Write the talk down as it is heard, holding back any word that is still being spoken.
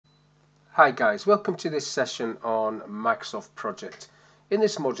Hi guys, welcome to this session on Microsoft Project. In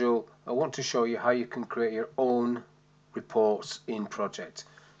this module I want to show you how you can create your own reports in Project.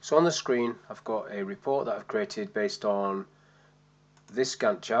 So on the screen I've got a report that I've created based on this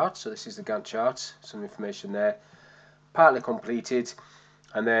Gantt chart. So this is the Gantt chart, some information there, partly completed,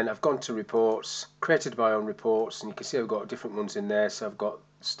 and then I've gone to reports, created my own reports, and you can see I've got different ones in there. So I've got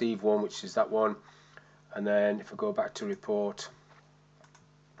Steve 1, which is that one, and then if I go back to report,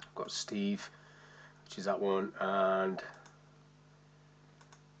 I've got Steve, which is that one, and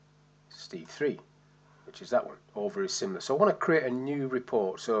Steve 3, which is that one, all very similar. So I want to create a new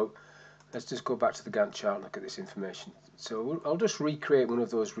report. So let's just go back to the Gantt chart and look at this information. So I'll just recreate one of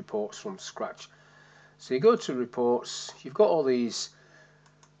those reports from scratch. So you go to reports, you've got all these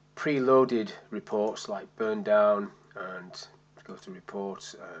preloaded reports like burn down, and go to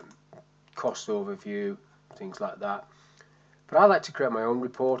reports, cost overview, things like that. But I like to create my own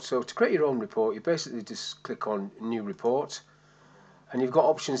report. So to create your own report, you basically just click on New Report, and you've got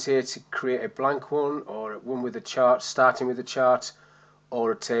options here to create a blank one, or one with a chart, starting with a chart,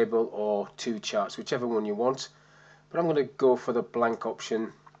 or a table, or two charts, whichever one you want. But I'm going to go for the blank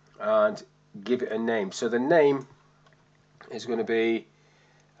option and give it a name. So the name is going to be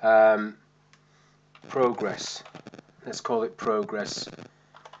Progress. Let's call it Progress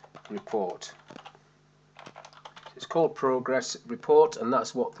Report. It's called Progress Report, and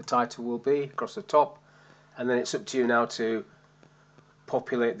that's what the title will be across the top. And then it's up to you now to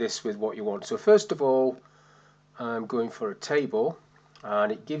populate this with what you want. So first of all, I'm going for a table,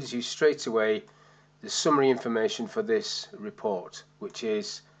 and it gives you straight away the summary information for this report, which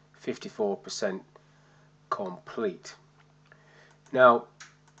is 54% complete. Now,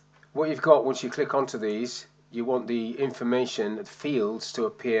 what you've got once you click onto these, you want the information, the fields, to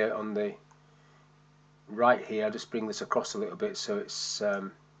appear on the right here. I'll just bring this across a little bit so it's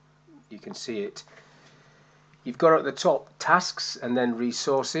you can see it. You've got at the top tasks and then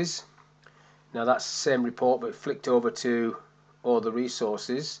resources. Now that's the same report but flicked over to all the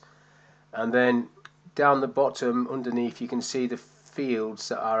resources, and then down the bottom underneath you can see the fields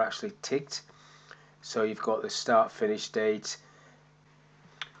that are actually ticked. So you've got the start finish date.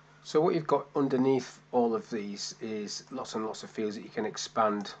 So what you've got underneath all of these is lots and lots of fields that you can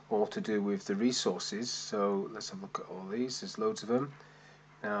expand, all to do with the resources. So let's have a look at all these. There's loads of them.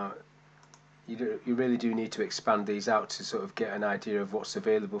 Now you really do need to expand these out to sort of get an idea of what's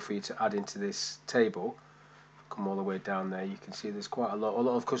available for you to add into this table. Come all the way down there, you can see there's quite a lot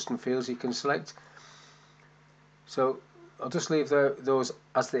of custom fields you can select. So I'll just leave those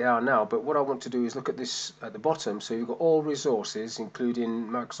as they are now, but what I want to do is look at this at the bottom. So you've got all resources, including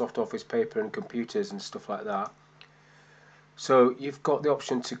Microsoft Office paper and computers and stuff like that. So you've got the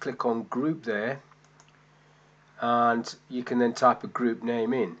option to click on group there, and you can then type a group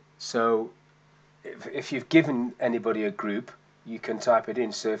name in. So if you've given anybody a group, you can type it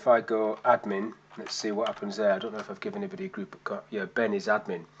in. So if I go admin, let's see what happens there. I don't know if I've given anybody a group. Yeah, Ben is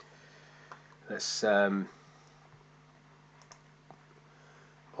admin. Let's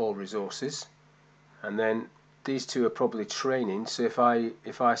all resources, and then these two are probably training. So if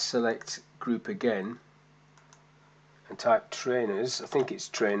I select group again and type trainers, I think it's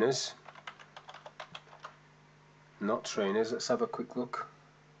trainers, not trainers. Let's have a quick look.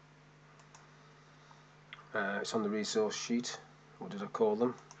 It's on the resource sheet. What did I call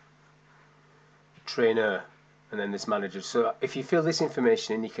them? Trainer, and then this manager. So if you fill this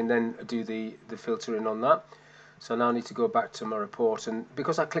information in, you can then do the filtering on that. So now I need to go back to my report, and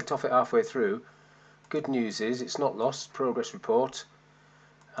because I clicked off it halfway through, good news is it's not lost. Progress report,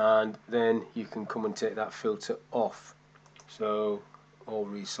 and then you can come and take that filter off. So all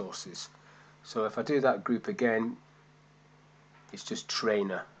resources. So if I do that group again, it's just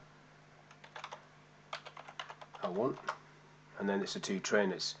trainer I want, and then it's the two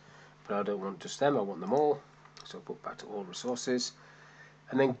trainers. But I don't want just them, I want them all. So I'll put back to all resources,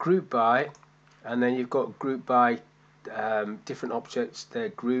 and then group by, and then you've got group by different objects there.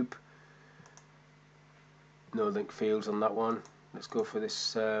 Group, no link fields on that one. Let's go for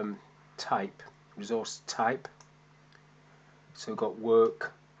this type, resource type. So we've got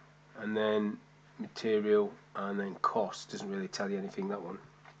work, and then material, and then cost. Doesn't really tell you anything, that one.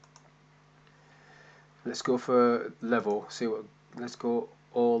 Let's go for level. See what? Let's go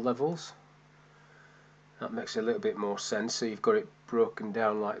all levels. That makes a little bit more sense. So you've got it broken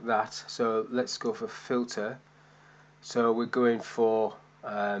down like that. So let's go for filter. So we're going for we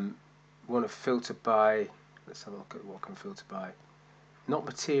want to filter by. Let's have a look at what can filter by. Not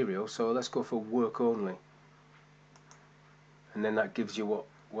material. So let's go for work only. And then that gives you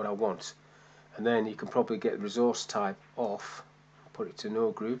what I want. And then you can probably get resource type off. put it to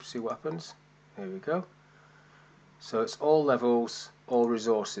no group, see what happens. There we go. So it's all levels, all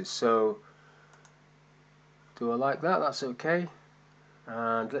resources. So do I like that? That's okay.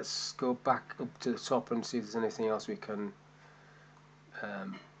 And let's go back up to the top and see if there's anything else we can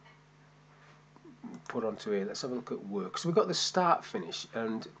put onto here. Let's have a look at work. So we've got the start finish,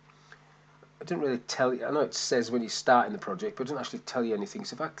 and I didn't really tell you. I know it says when you start in the project, but it doesn't actually tell you anything.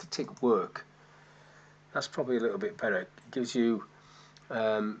 So if I could tick work, that's probably a little bit better. It gives you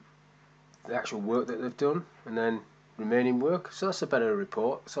the actual work that they've done, and then remaining work. So that's a better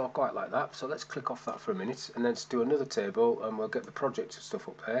report. So I quite like that. So let's click off that for a minute, and then let's do another table, and we'll get the project stuff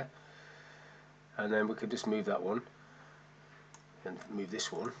up there. And then we can just move that one, and move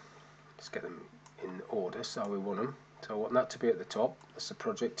this one. Let's get them in order, so we want them. So I want that to be at the top. That's the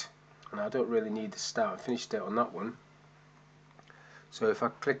project, and I don't really need the start and finish date on that one. So if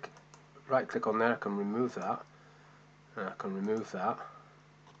I right click on there, I can remove that, and I can remove that,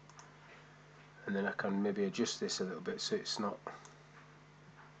 and then I can maybe adjust this a little bit so it's not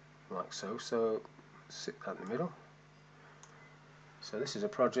like so. So sit that in the middle. So this is a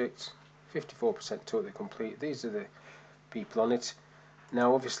project, 54% totally complete. These are the people on it.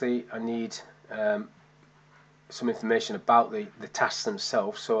 Now obviously I need some information about the tasks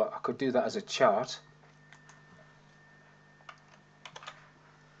themselves, so I could do that as a chart.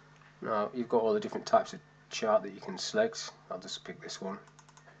 Now you've got all the different types of chart that you can select. I'll just pick this one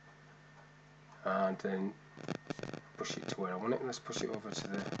and then push it to where I want it. Let's push it over to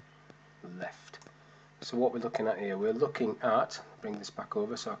the left. So what we're looking at here, we're looking at, bring this back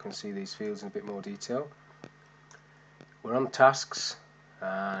over so I can see these fields in a bit more detail. We're on tasks,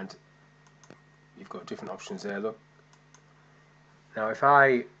 and you've got different options there. Look, now if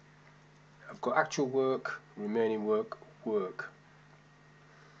I've got actual work, remaining work, work,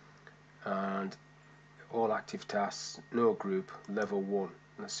 and all active tasks, no group, level 1.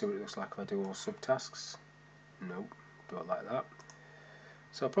 Let's see what it looks like if I do all subtasks. Nope, don't like that.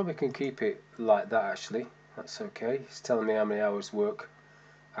 So I probably can keep it like that actually. That's okay. It's telling me how many hours work,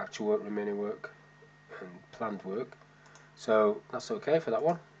 actual work, remaining work, and planned work. So that's okay for that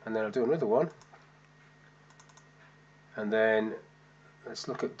one. And then I'll do another one. And then let's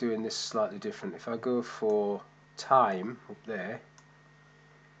look at doing this slightly different. If I go for time up there,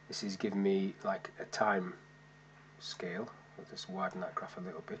 this is giving me like a time scale. I'll just widen that graph a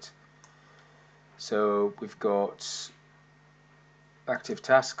little bit. So we've got active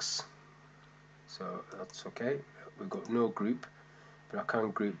tasks, so that's okay. We've got no group, but I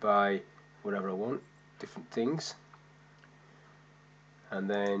can group by whatever I want, different things. And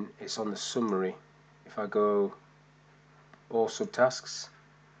then it's on the summary. If I go all subtasks,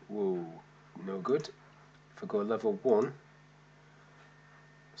 whoa, no good. If I go level 1,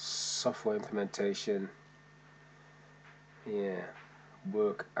 software implementation, yeah,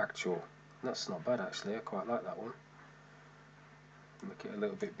 work actual. That's not bad actually, I quite like that one. Make it a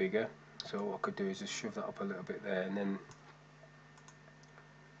little bit bigger. So what I could do is just shove that up a little bit there and then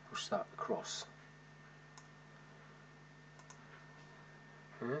push that across.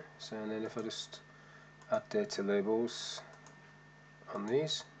 Yeah, so and then if I just add data labels on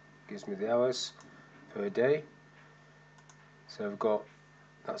these, it gives me the hours per day. So I've got,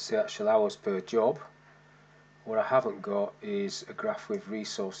 that's the actual hours per job. What I haven't got is a graph with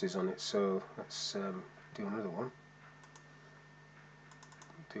resources on it, so let's do another one.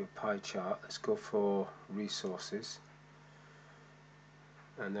 Do a pie chart. Let's go for resources,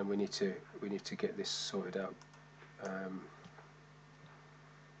 and then we need to get this sorted out.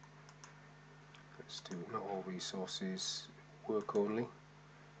 Let's do not all resources, work only.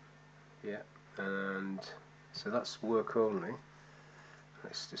 Yeah, and so that's work only.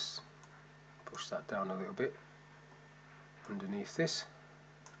 Let's just push that down a little bit underneath this.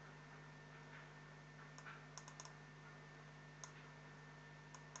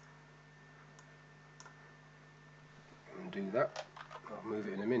 And do that. I'll move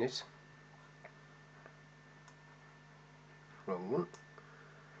it in a minute. Wrong one.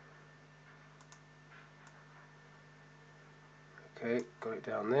 Okay, got it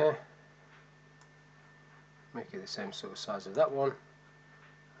down there. Make it the same sort of size as that one.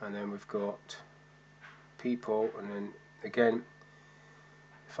 And then we've got people, and then again,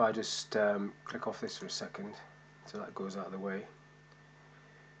 if I just click off this for a second so that goes out of the way,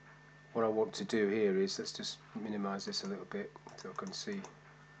 what I want to do here is, let's just minimize this a little bit so I can see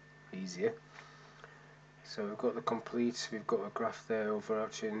easier. So we've got the complete, we've got a graph there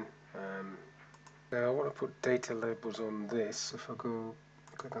overarching. Now I want to put data labels on this. If I go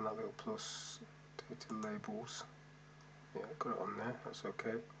click on that little plus, data labels, yeah, got it on there, that's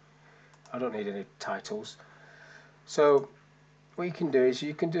okay. I don't need any titles. So what you can do is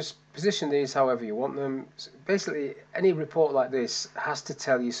you can just position these however you want them. Basically, any report like this has to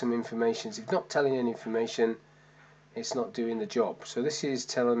tell you some information. If it's not telling any information, it's not doing the job. So this is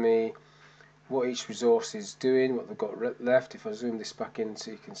telling me what each resource is doing, what they've got left. If I zoom this back in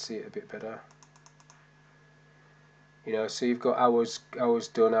so you can see it a bit better. You know, so you've got hours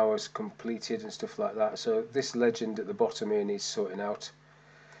done, hours completed and stuff like that. So this legend at the bottom here needs sorting out.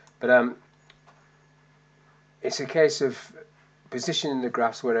 But it's a case of positioning the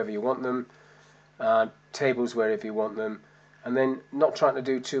graphs wherever you want them, tables wherever you want them, and then not trying to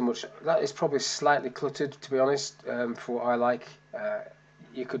do too much. That is probably slightly cluttered, to be honest, for what I like.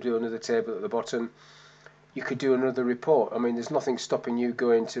 You could do another table at the bottom. You could do another report. I mean, there's nothing stopping you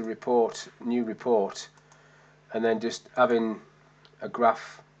going to report, new report, and then just having a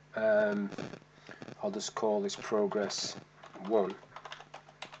graph. I'll just call this progress 1.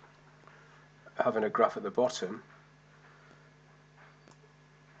 Having a graph at the bottom,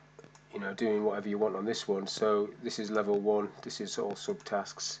 you know, doing whatever you want on this one. So this is level 1, this is all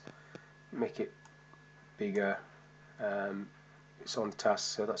subtasks. Make it bigger. It's on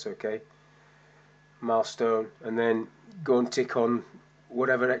task, so that's okay. Milestone, and then go and tick on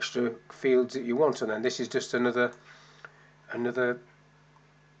whatever extra fields that you want, and then this is just another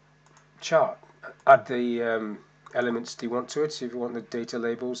chart. Add the elements you want to it. So if you want the data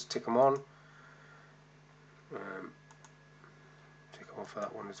labels, tick them on. Tick off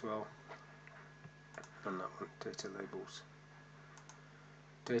that one as well, and that one, data labels.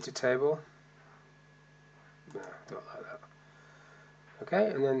 Data table. No, don't like that.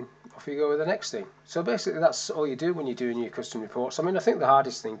 Okay, and then off you go with the next thing. So basically that's all you do when you're doing your custom reports. I mean, I think the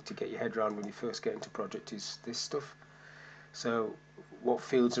hardest thing to get your head around when you first get into project is this stuff. So what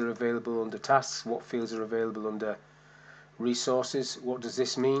fields are available under tasks, what fields are available under resources, what does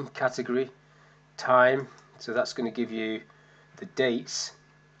this mean, category, time, so that's going to give you the dates,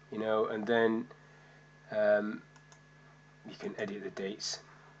 you know, and then you can edit the dates.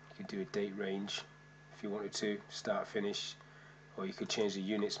 You can do a date range if you wanted to, start, finish. Or you could change the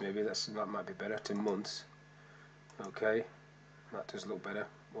units, maybe that might be better, to months. Okay, that does look better.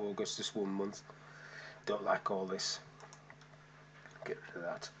 August, just 1 month. Don't like all this. Get rid of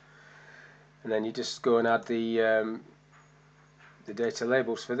that. And then you just go and add the data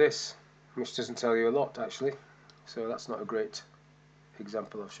labels for this, which doesn't tell you a lot actually. So that's not a great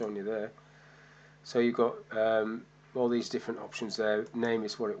example I've shown you there. So you've got all these different options there. Name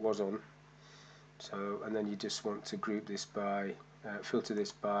is what it was on. So, and then you just want to group this by, filter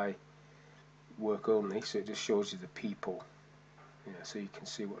this by work only, so it just shows you the people, you know, so you can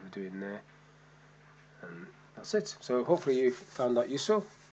see what they're doing there. And that's it. So hopefully you found that useful.